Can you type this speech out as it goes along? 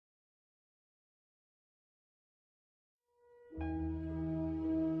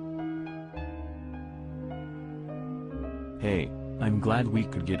Hey, I'm glad we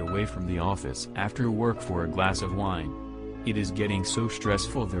could get away from the office after work for a glass of wine. It is getting so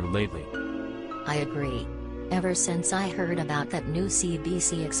stressful there lately. I agree. Ever since I heard about that new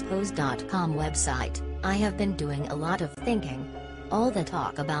CBCExposed.com website, I have been doing a lot of thinking. All the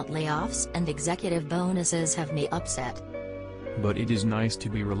talk about layoffs and executive bonuses have me upset. But it is nice to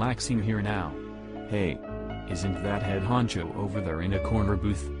be relaxing here now. Hey, isn't that head honcho over there in a corner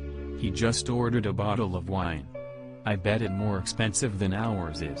booth? He just ordered a bottle of wine. I bet it more expensive than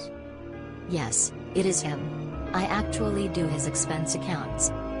ours is. Yes, it is him. I actually do his expense accounts.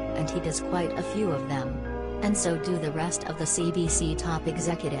 And he does quite a few of them. And so do the rest of the CBC top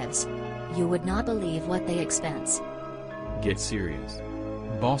executives. You would not believe what they expense. Get serious.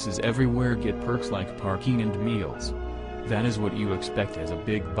 Bosses everywhere get perks like parking and meals. That is what you expect as a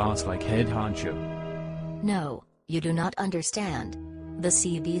big boss like head honcho. No, you do not understand. The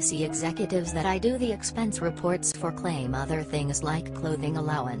CBC executives that I do the expense reports for claim other things like clothing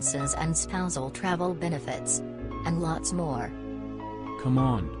allowances and spousal travel benefits. And lots more. Come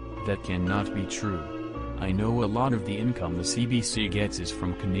on, that cannot be true. I know a lot of the income the CBC gets is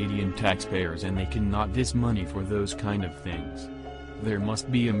from Canadian taxpayers and they cannot this money for those kind of things. There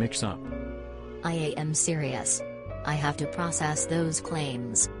must be a mix-up. I am serious. I have to process those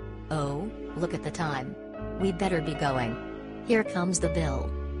claims. Oh, look at the time. We better be going. Here comes the bill.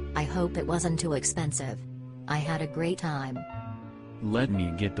 I hope it wasn't too expensive. I had a great time. Let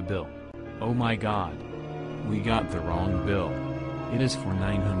me get the bill. Oh my god. We got the wrong bill. It is for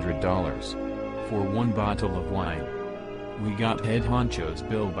 $900. For one bottle of wine. We got head honcho's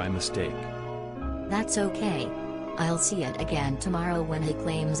bill by mistake. That's okay. I'll see it again tomorrow when he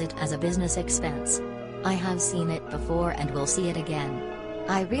claims it as a business expense. I have seen it before and will see it again.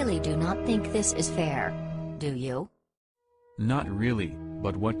 I really do not think this is fair. Do you? Not really,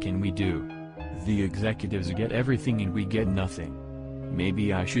 but what can we do? The executives get everything and we get nothing.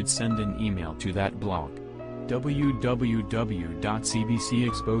 Maybe I should send an email to that blog.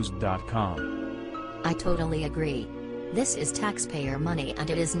 www.cbcexposed.com. I totally agree. This is taxpayer money and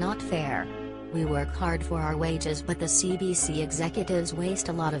it is not fair. We work hard for our wages but the CBC executives waste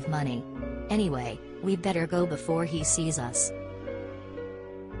a lot of money. Anyway, we better go before he sees us.